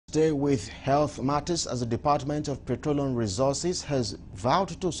Stay with health matters as the Department of Petroleum Resources has vowed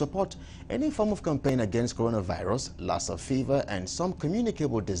to support any form of campaign against coronavirus, Lassa fever, and some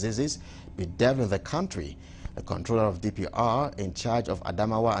communicable diseases bedeviling the country. The controller of DPR in charge of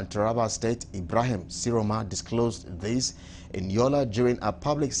Adamawa and Taraba State, Ibrahim Siroma, disclosed this in Yola during a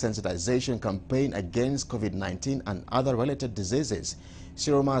public sensitization campaign against COVID-19 and other related diseases.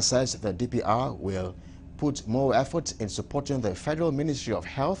 Siroma says the DPR will put more effort in supporting the Federal Ministry of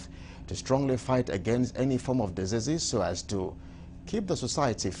Health to strongly fight against any form of diseases so as to keep the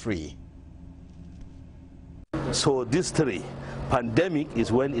society free. So this pandemic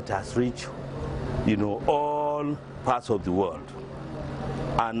is when it has reached, all parts of the world.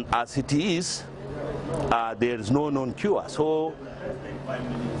 And as it is, there is no known cure. So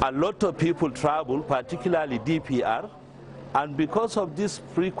a lot of people travel, particularly DPR, and because of these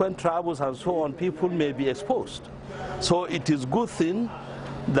frequent travels and so on, people may be exposed. So it is a good thing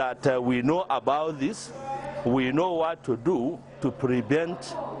that we know about this. We know what to do to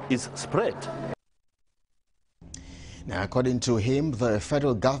prevent its spread. Now, according to him, the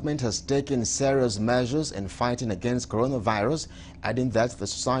federal government has taken serious measures in fighting against coronavirus, adding that the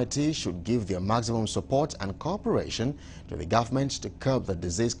society should give their maximum support and cooperation to the government to curb the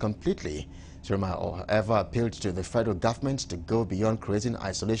disease completely. Siroma, however, appealed to the federal government to go beyond creating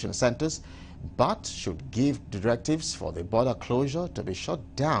isolation centers, but should give directives for the border closure to be shut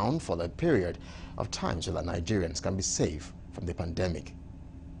down for the period of time so that Nigerians can be safe from the pandemic.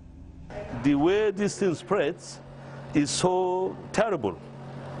 The way this thing spreads is so terrible.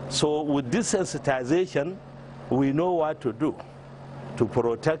 So with this sensitization, we know what to do to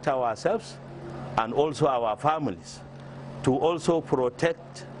protect ourselves and also our families, to also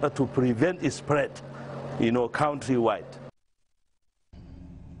protect, to prevent its spread, countrywide.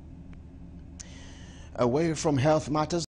 Away from health matters,